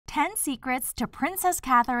10 Secrets to Princess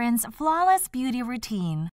Catherine's Flawless Beauty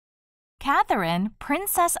Routine. Catherine,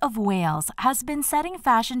 Princess of Wales, has been setting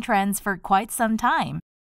fashion trends for quite some time,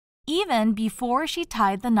 even before she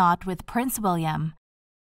tied the knot with Prince William.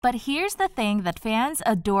 But here's the thing that fans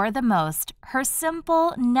adore the most: her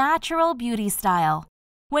simple, natural beauty style.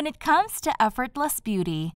 When it comes to effortless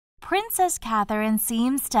beauty, Princess Catherine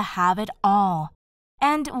seems to have it all.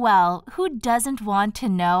 And, well, who doesn't want to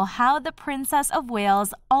know how the Princess of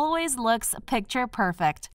Wales always looks picture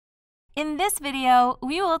perfect? In this video,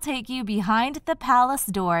 we will take you behind the palace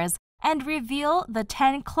doors and reveal the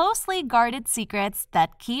 10 closely guarded secrets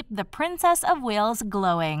that keep the Princess of Wales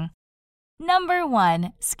glowing. Number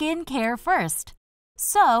 1. Skincare first.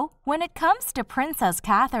 So, when it comes to Princess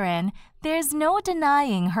Catherine, there's no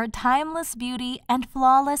denying her timeless beauty and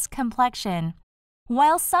flawless complexion.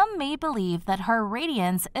 While some may believe that her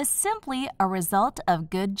radiance is simply a result of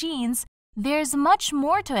good genes, there's much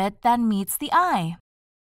more to it than meets the eye.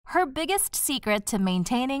 Her biggest secret to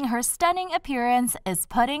maintaining her stunning appearance is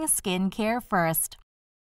putting skincare first.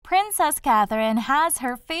 Princess Catherine has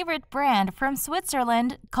her favorite brand from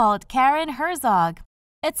Switzerland called Karen Herzog.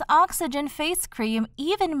 Its Oxygen Face Cream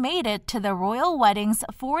even made it to the royal wedding's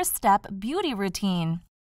 4-step beauty routine.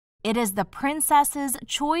 It is the princess's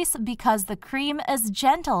choice because the cream is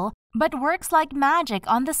gentle but works like magic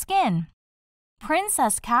on the skin.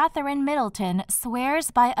 Princess Catherine Middleton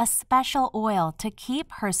swears by a special oil to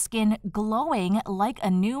keep her skin glowing like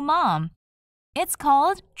a new mom. It's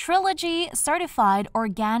called Trilogy Certified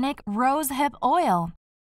Organic Rosehip Oil.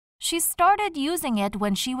 She started using it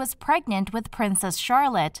when she was pregnant with Princess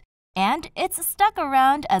Charlotte, and it's stuck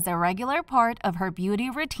around as a regular part of her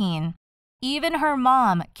beauty routine. Even her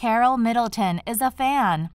mom, Carol Middleton, is a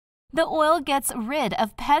fan. The oil gets rid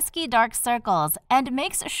of pesky dark circles and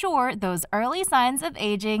makes sure those early signs of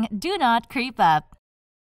aging do not creep up.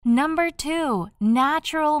 Number 2.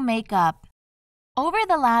 Natural makeup. Over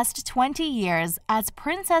the last 20 years, as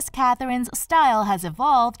Princess Catherine's style has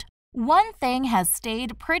evolved, one thing has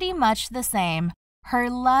stayed pretty much the same: her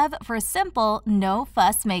love for simple,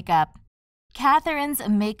 no-fuss makeup. Catherine's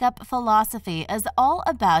makeup philosophy is all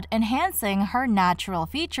about enhancing her natural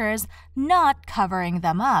features, not covering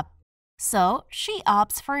them up. So she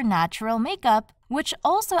opts for natural makeup, which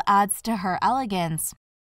also adds to her elegance.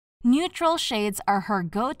 Neutral shades are her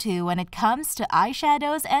go-to when it comes to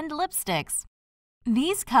eyeshadows and lipsticks.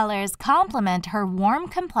 These colors complement her warm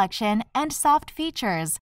complexion and soft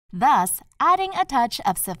features, thus adding a touch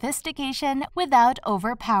of sophistication without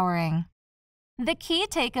overpowering. The key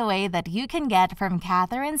takeaway that you can get from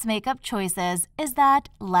Catherine's makeup choices is that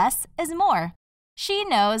less is more. She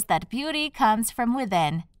knows that beauty comes from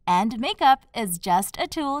within, and makeup is just a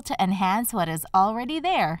tool to enhance what is already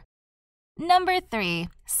there. Number 3.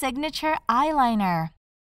 Signature Eyeliner.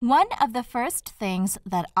 One of the first things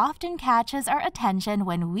that often catches our attention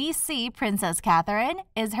when we see Princess Catherine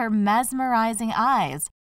is her mesmerizing eyes,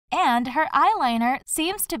 and her eyeliner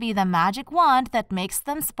seems to be the magic wand that makes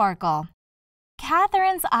them sparkle.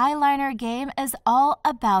 Catherine's eyeliner game is all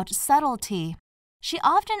about subtlety. She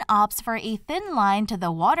often opts for a thin line to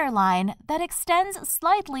the waterline that extends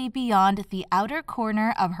slightly beyond the outer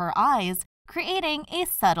corner of her eyes, creating a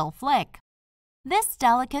subtle flick. This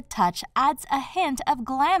delicate touch adds a hint of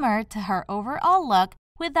glamour to her overall look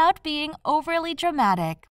without being overly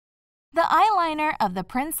dramatic. The eyeliner of the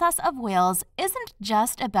Princess of Wales isn't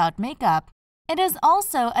just about makeup. It is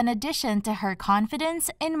also an addition to her confidence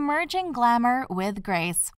in merging glamour with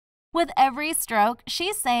grace. With every stroke,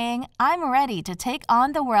 she's saying, "I'm ready to take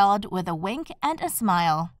on the world with a wink and a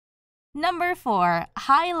smile." Number 4.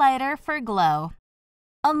 Highlighter for glow.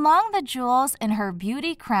 Among the jewels in her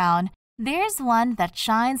beauty crown, there's one that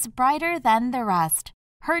shines brighter than the rest: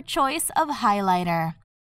 her choice of highlighter.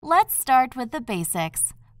 Let's start with the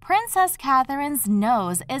basics. Princess Catherine's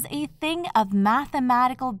nose is a thing of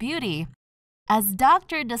mathematical beauty. As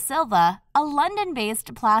Dr. De Silva, a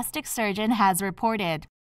London-based plastic surgeon, has reported,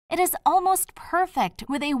 it is almost perfect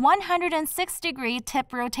with a 106-degree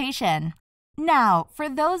tip rotation. Now, for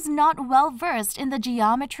those not well-versed in the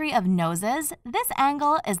geometry of noses, this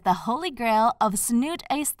angle is the holy grail of snoot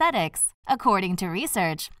aesthetics, according to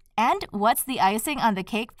research. And what's the icing on the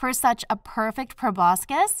cake for such a perfect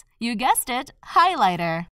proboscis? You guessed it,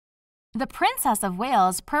 highlighter. The Princess of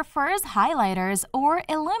Wales prefers highlighters or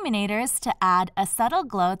illuminators to add a subtle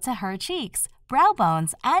glow to her cheeks, brow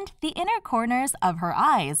bones, and the inner corners of her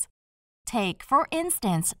eyes. Take, for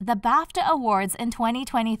instance, the BAFTA Awards in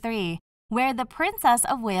 2023, where the Princess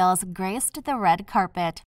of Wales graced the red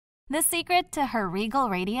carpet. The secret to her regal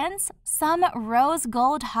radiance? Some rose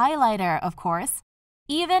gold highlighter, of course.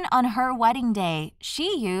 Even on her wedding day,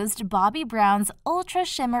 she used Bobbi Brown's ultra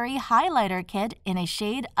shimmery highlighter kit in a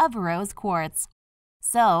shade of rose quartz.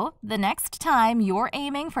 So, the next time you're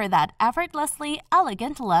aiming for that effortlessly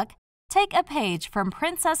elegant look, take a page from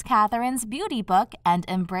Princess Catherine's beauty book and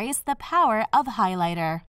embrace the power of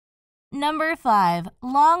highlighter. Number 5.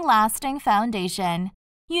 Long-lasting foundation.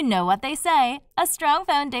 You know what they say, a strong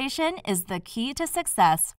foundation is the key to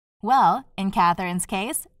success. Well, in Catherine's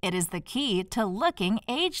case, it is the key to looking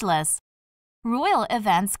ageless. Royal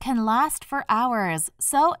events can last for hours,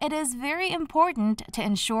 so it is very important to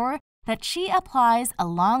ensure that she applies a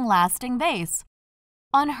long-lasting base.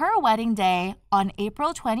 On her wedding day, on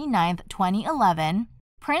April 29, 2011,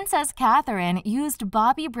 Princess Catherine used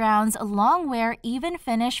Bobbi Brown's Longwear Even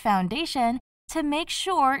Finish foundation to make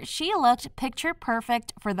sure she looked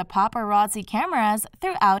picture-perfect for the paparazzi cameras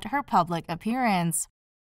throughout her public appearance.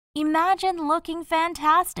 Imagine looking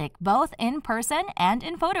fantastic both in person and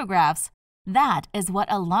in photographs. That is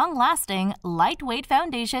what a long-lasting, lightweight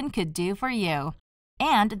foundation could do for you.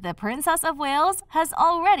 And the Princess of Wales has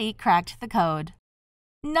already cracked the code.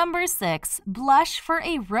 Number 6. Blush for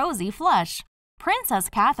a rosy flush. Princess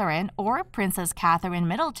Catherine, or Princess Catherine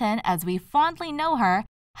Middleton as we fondly know her,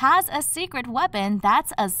 has a secret weapon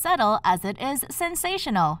that's as subtle as it is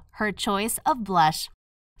sensational, her choice of blush.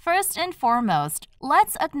 First and foremost,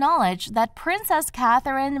 let's acknowledge that Princess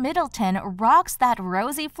Catherine Middleton rocks that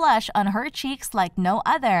rosy flush on her cheeks like no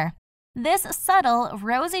other. This subtle,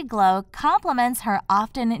 rosy glow complements her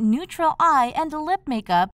often neutral eye and lip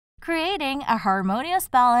makeup, creating a harmonious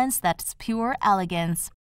balance that's pure elegance.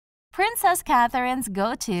 Princess Catherine's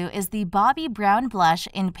go-to is the Bobbi Brown blush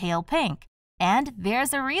in pale pink, and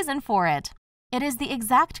there's a reason for it. It is the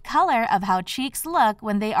exact color of how cheeks look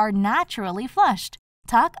when they are naturally flushed.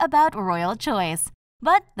 Talk about royal choice.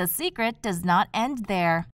 But the secret does not end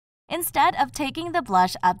there. Instead of taking the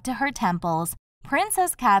blush up to her temples,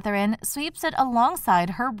 Princess Catherine sweeps it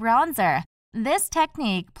alongside her bronzer. This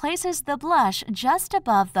technique places the blush just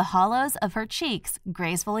above the hollows of her cheeks,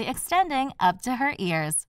 gracefully extending up to her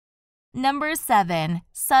ears. Number 7.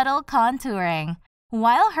 Subtle contouring.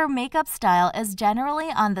 While her makeup style is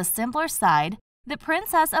generally on the simpler side, the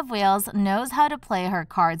Princess of Wales knows how to play her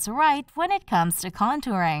cards right when it comes to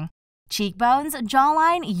contouring. Cheekbones,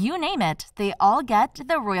 jawline, you name it, they all get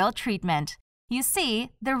the royal treatment. You see,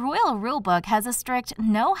 the royal rulebook has a strict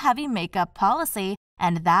no heavy makeup policy,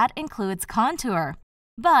 and that includes contour.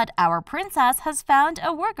 But our princess has found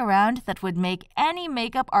a workaround that would make any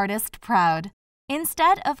makeup artist proud.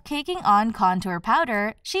 Instead of caking on contour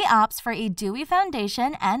powder, she opts for a dewy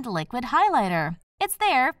foundation and liquid highlighter. It's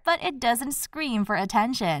there, but it doesn't scream for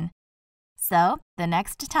attention. So, the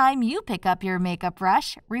next time you pick up your makeup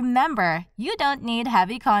brush, remember, you don't need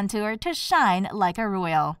heavy contour to shine like a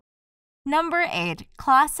royal. Number 8.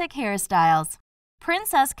 Classic hairstyles.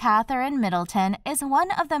 Princess Catherine Middleton is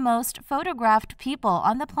one of the most photographed people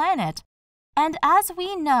on the planet. And as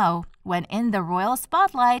we know, when in the royal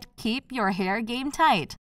spotlight, keep your hair game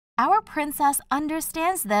tight. Our princess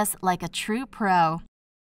understands this like a true pro.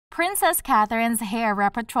 Princess Catherine's hair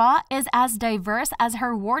repertoire is as diverse as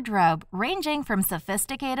her wardrobe, ranging from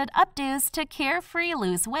sophisticated updos to carefree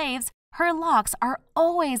loose waves. Her locks are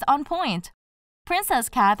always on point. Princess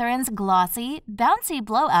Catherine's glossy, bouncy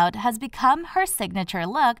blowout has become her signature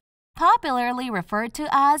look, popularly referred to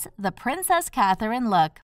as the Princess Catherine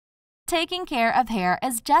look. Taking care of hair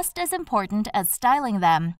is just as important as styling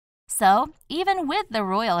them. So, even with the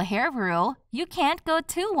royal hair rule, you can't go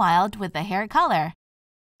too wild with the hair color.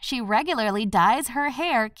 She regularly dyes her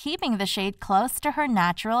hair, keeping the shade close to her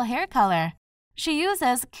natural hair color. She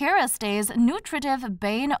uses Kerastay's nutritive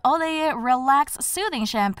Bain Oléé Relax Soothing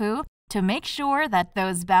Shampoo to make sure that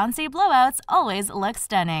those bouncy blowouts always look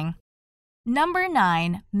stunning. Number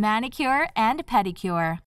 9. Manicure and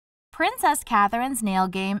pedicure. Princess Catherine's nail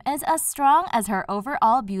game is as strong as her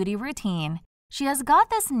overall beauty routine. She has got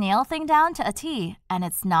this nail thing down to a T, and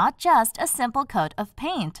it's not just a simple coat of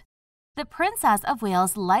paint. The Princess of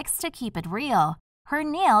Wales likes to keep it real. Her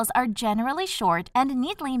nails are generally short and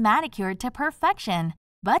neatly manicured to perfection.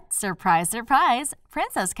 But surprise, surprise,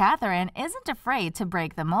 Princess Catherine isn't afraid to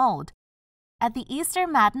break the mold. At the Easter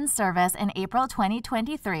Matins service in April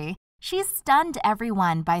 2023, she stunned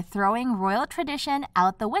everyone by throwing royal tradition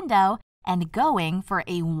out the window and going for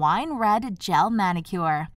a wine red gel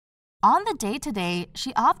manicure. On the day-to-day,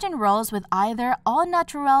 she often rolls with either all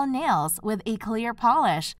natural nails with a clear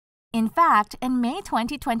polish. In fact, in May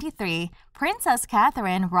 2023, Princess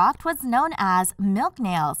Catherine rocked what's known as milk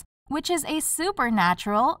nails, which is a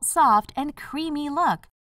supernatural, soft, and creamy look.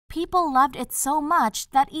 People loved it so much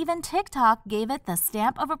that even TikTok gave it the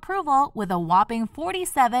stamp of approval with a whopping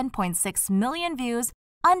 47.6 million views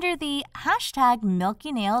under the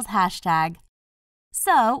 #MilkyNails hashtag.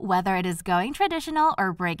 So, whether it is going traditional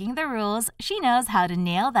or breaking the rules, she knows how to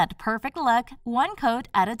nail that perfect look one coat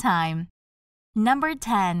at a time. Number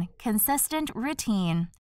 10. Consistent routine.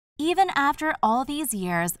 Even after all these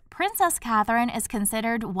years, Princess Catherine is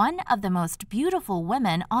considered one of the most beautiful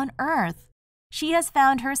women on earth. She has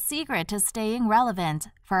found her secret to staying relevant.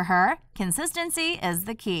 For her, consistency is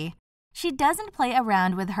the key. She doesn't play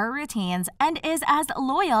around with her routines and is as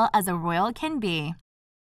loyal as a royal can be.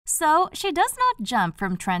 So, she does not jump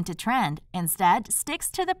from trend to trend, instead sticks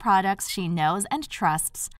to the products she knows and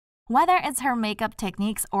trusts. Whether it's her makeup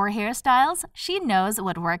techniques or hairstyles, she knows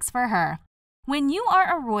what works for her. When you are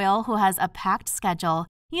a royal who has a packed schedule,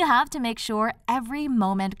 you have to make sure every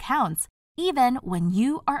moment counts, even when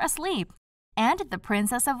you are asleep. And the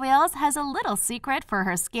Princess of Wales has a little secret for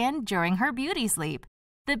her skin during her beauty sleep.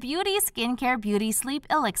 The Beauty Skincare Beauty Sleep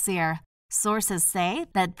Elixir. Sources say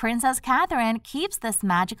that Princess Catherine keeps this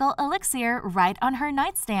magical elixir right on her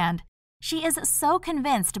nightstand. She is so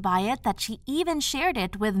convinced by it that she even shared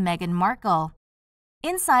it with Meghan Markle.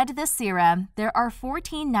 Inside this serum, there are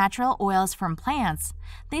 14 natural oils from plants.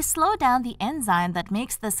 They slow down the enzyme that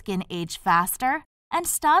makes the skin age faster and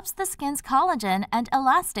stops the skin's collagen and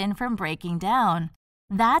elastin from breaking down.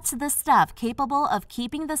 That's the stuff capable of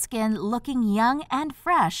keeping the skin looking young and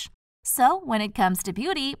fresh. So, when it comes to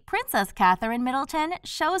beauty, Princess Catherine Middleton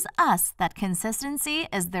shows us that consistency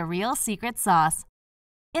is the real secret sauce.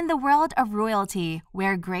 In the world of royalty,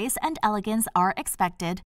 where grace and elegance are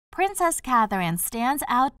expected, Princess Catherine stands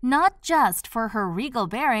out not just for her regal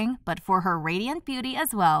bearing, but for her radiant beauty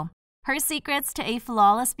as well. Her secrets to a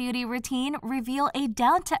flawless beauty routine reveal a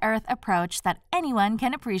down-to-earth approach that anyone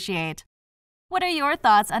can appreciate. What are your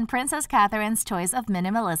thoughts on Princess Catherine's choice of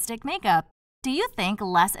minimalistic makeup? Do you think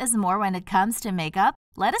less is more when it comes to makeup?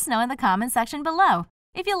 Let us know in the comment section below.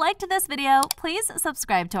 If you liked this video, please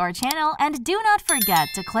subscribe to our channel and do not forget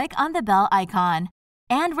to click on the bell icon.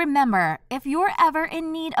 And remember, if you're ever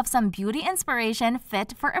in need of some beauty inspiration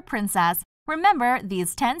fit for a princess, remember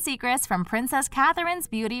these 10 secrets from Princess Catherine's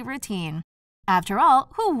beauty routine. After all,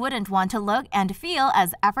 who wouldn't want to look and feel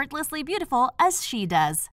as effortlessly beautiful as she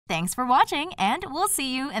does? Thanks for watching, and we'll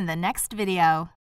see you in the next video.